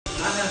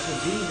have to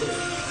be there.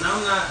 And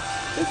I'm not.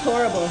 It's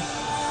horrible.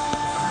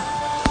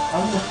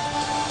 I'm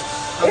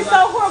It's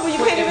not so horrible. You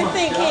can't quitting even my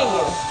think, can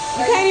you? job.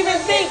 You can't even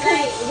think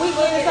because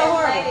weekend is so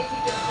horrible.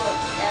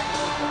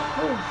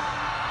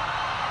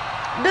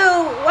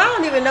 Dude, well, I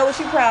don't even know what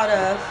you're proud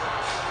of.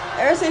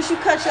 Ever since you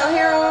cut your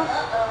hair off,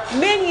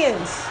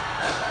 minions.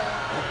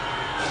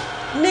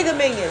 Nigga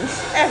minions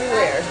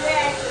everywhere.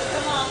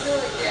 Come on, do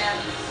it, Jeff.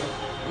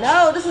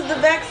 No, this is the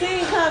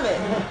vaccine coming.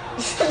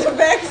 The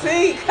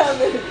vaccine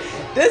coming.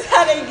 This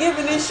how they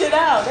giving this shit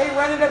out. They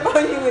running up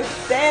on you and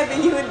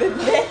stabbing you in the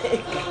neck.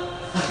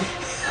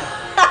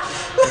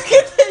 Look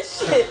at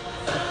this shit.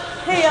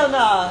 Hell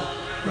no.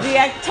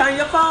 Turn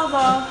your phones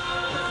off.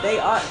 They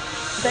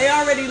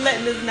already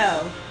letting us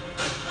know.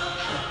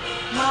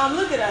 Mom,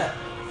 look it up.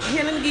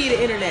 Here, let me give you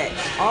the internet.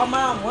 Oh,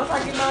 Mom, once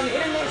I get on the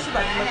internet, she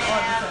about to look all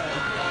the time.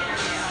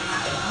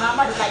 Mom,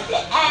 I just like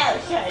that. Oh,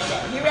 shut it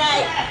down. You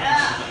right?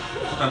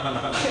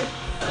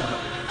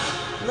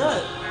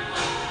 Look.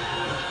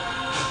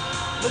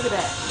 Look at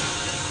that.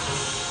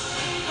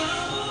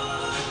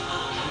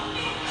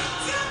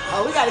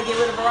 Oh, we got to get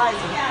rid of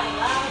Verizon.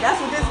 That's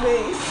what this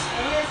means.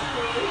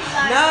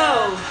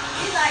 No.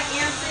 He's like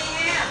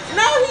MCM.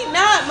 No, he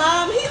not,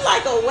 Mom. He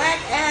like a whack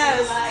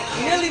ass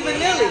Milli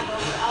Vanilli.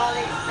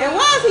 And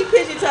why is he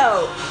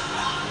pigeon-toed?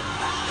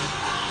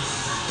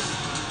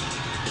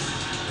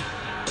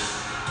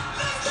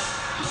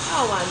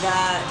 Oh my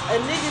God. A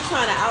nigga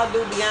trying to outdo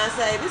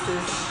Beyonce. This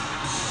is,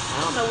 I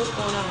don't know what's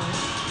going on.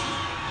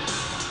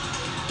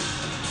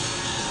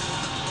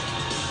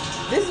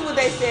 This is what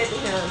they said to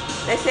him.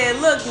 They said,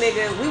 look,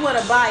 nigga, we want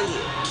to buy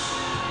you.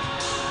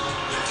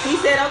 He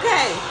said,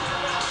 okay.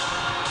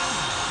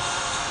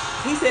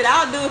 He said,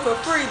 I'll do it for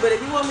free, but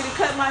if you want me to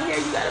cut my hair,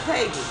 you got to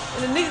pay me.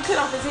 And the nigga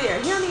cut off his hair.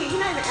 He's not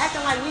even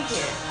acting like we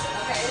can.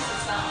 Okay, this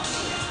is song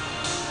here.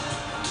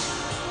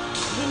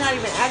 He's not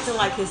even acting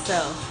like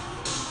himself.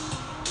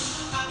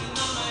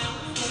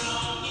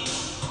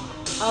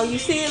 Oh, you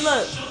see it?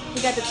 Look. He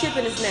got the chip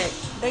in his neck.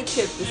 They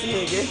chipped this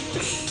nigga.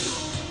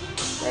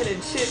 They done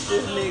chipped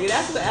this nigga.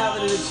 That's what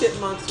Alvin and the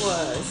Chipmunks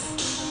was.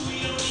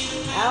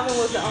 Alvin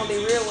was the only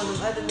real one.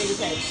 Them other niggas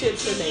had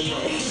chips in their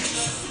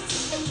necks.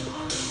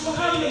 What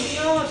happened to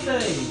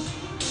Beyonce?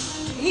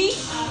 He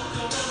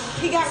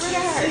got rid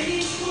of her.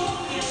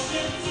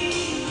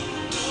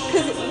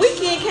 Because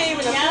Weekend can't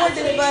even afford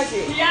this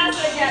budget.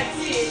 Beyonce got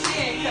kids. She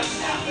ain't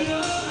coming out with a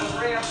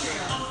real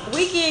film.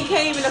 Weekend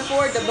can't even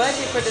afford the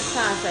budget for this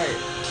concert.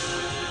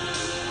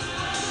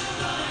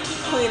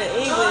 Queen of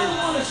I England. don't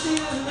want to see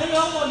this nigga.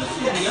 I want to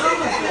see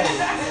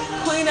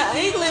Beyonce. Queen of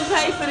England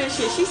paid for this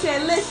shit. She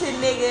said, listen,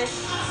 nigga,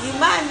 you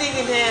my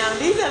nigga down.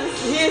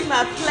 Here's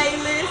my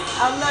playlist.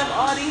 I love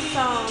all these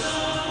songs.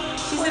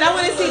 She said, I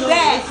want to see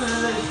bats.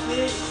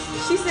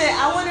 She said,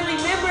 I want to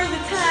remember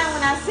the time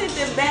when I sent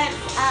them bats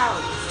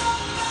out.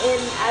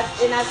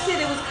 And I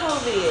said it was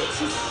COVID.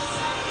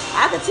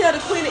 I could tell the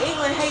Queen of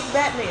England hates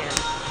Batman.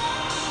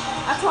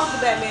 I talked to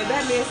Batman.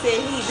 Batman said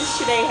this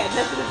shit ain't had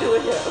nothing to do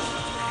with him.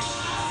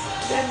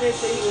 Batman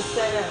said he was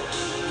set up.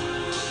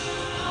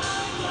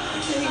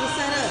 He said he was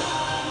set up.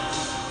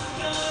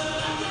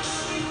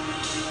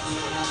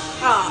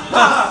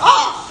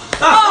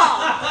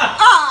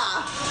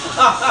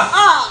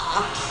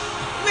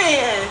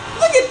 Man,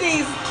 look at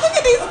these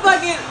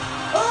fucking,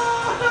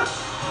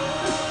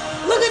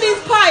 look at these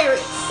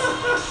pirates.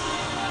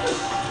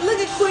 Look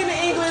at Queen of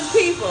England's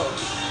people.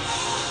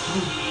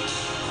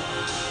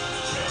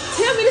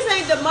 Tell me this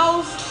ain't the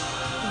most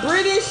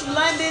British,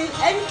 London,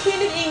 and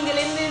Queen of England,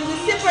 and we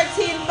sip our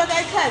tea and fuck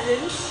our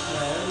cousins.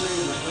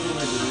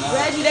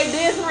 Reggie, they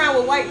dancing around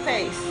with white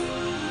face.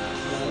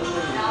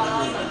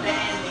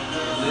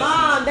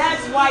 Mom,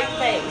 that's white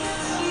face.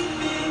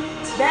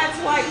 That's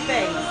white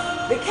face.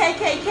 The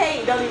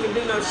KKK don't even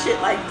do no shit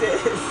like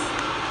this.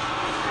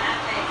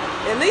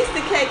 At least the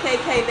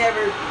KKK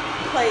never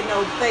played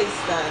no face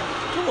stuff.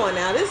 Come on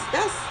now, this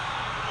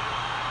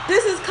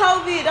is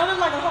COVID. Don't look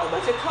like a whole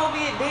bunch of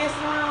COVID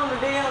dancing around the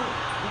damn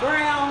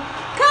ground.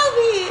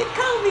 COVID,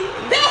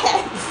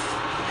 bats.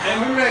 Hey,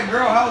 remember that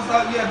girl house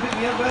out you had to pick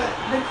me up at?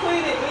 The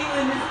Queen of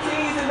England is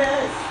teasing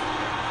us.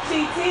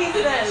 She teased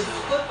us.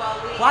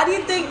 Why do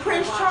you think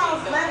Prince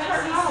Charles left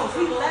her house?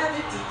 He left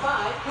his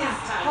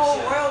whole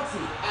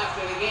royalty.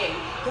 After the game,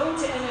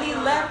 He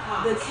left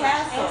the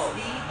castle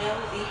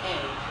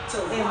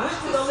and went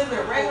to go live in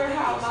a regular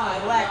house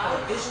in a black one.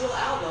 visual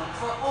album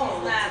for all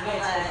tonight's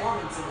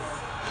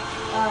performances.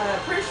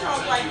 Prince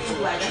Charles like is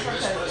black. That's her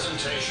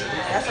cousin.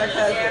 That's her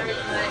Very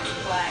cousin. much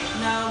black.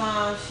 No,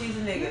 Mom, she's a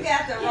You nigga.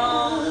 got the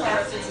wrong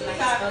person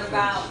talking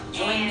about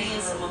Join me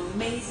in some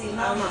amazing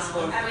moments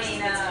for Prince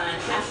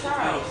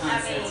Charles.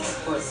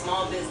 for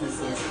small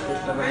businesses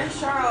with Prince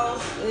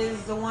Charles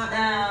is the one.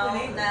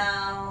 No.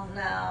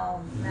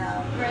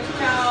 Prince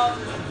Charles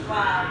is the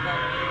father.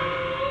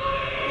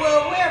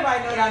 Well, everybody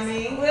know what I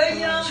mean.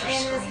 William and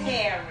his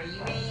Harry.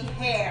 You mean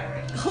Harry.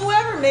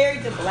 Whoever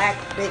married the black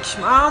bitch,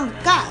 Mom,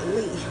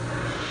 golly.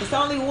 It's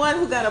only one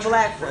who got a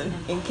black one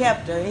and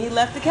kept her, and he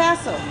left the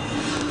castle.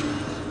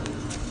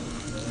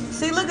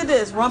 See, look at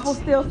this.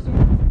 Rumpelstiltskin.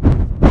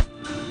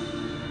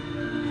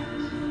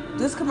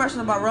 This commercial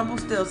about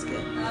Rumpelstiltskin.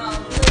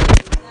 Oh,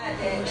 please. Not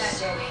that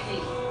shit.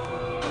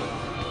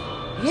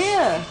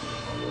 Yeah.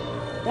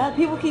 That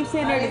people keep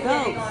saying they're the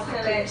I wonder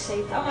goats.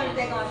 if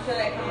they're gonna fill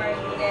that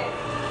commercial with that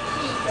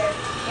sheep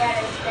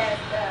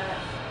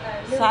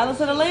that Silence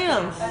of the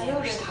Lambs. I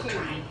knew this sheep.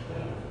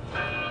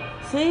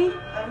 See?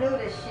 I knew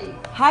this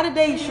sheep. How did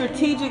they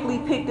strategically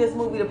pick this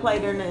movie to play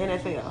during the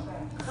NFL?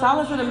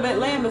 Silence of the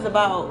Lamb is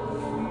about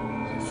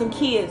some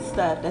kids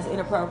stuff that's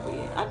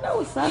inappropriate. I know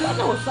what's up. I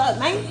know what's up,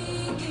 man.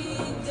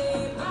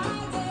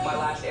 My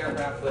last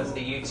aircraft was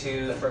the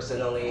U-2, the first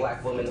and only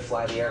black woman to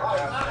fly the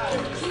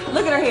aircraft.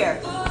 Look at her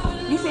hair.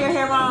 You see her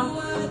hair, Mom?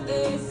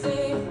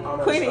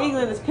 Queen of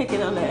England is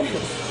picking on that.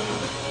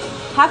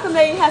 How come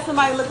they had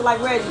somebody looking like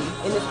Reggie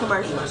in this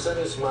commercial? My son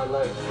is my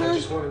life. I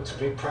just want him to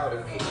be proud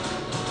of me.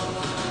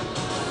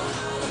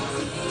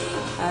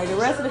 Alright, the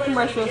rest of the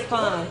commercial is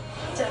fine.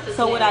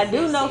 So what I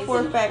do know for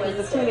a fact is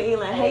the Queen of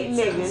England hate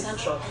niggas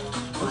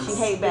and she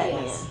hate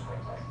Batman.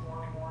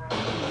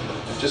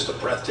 Just a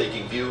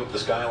breathtaking view of the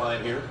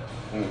skyline here.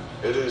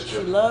 It is, She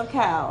Jim. love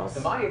cows.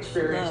 In my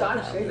experience, Love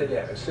I've cows. seen the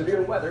damage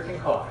severe weather can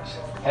cause.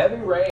 Heavy rain.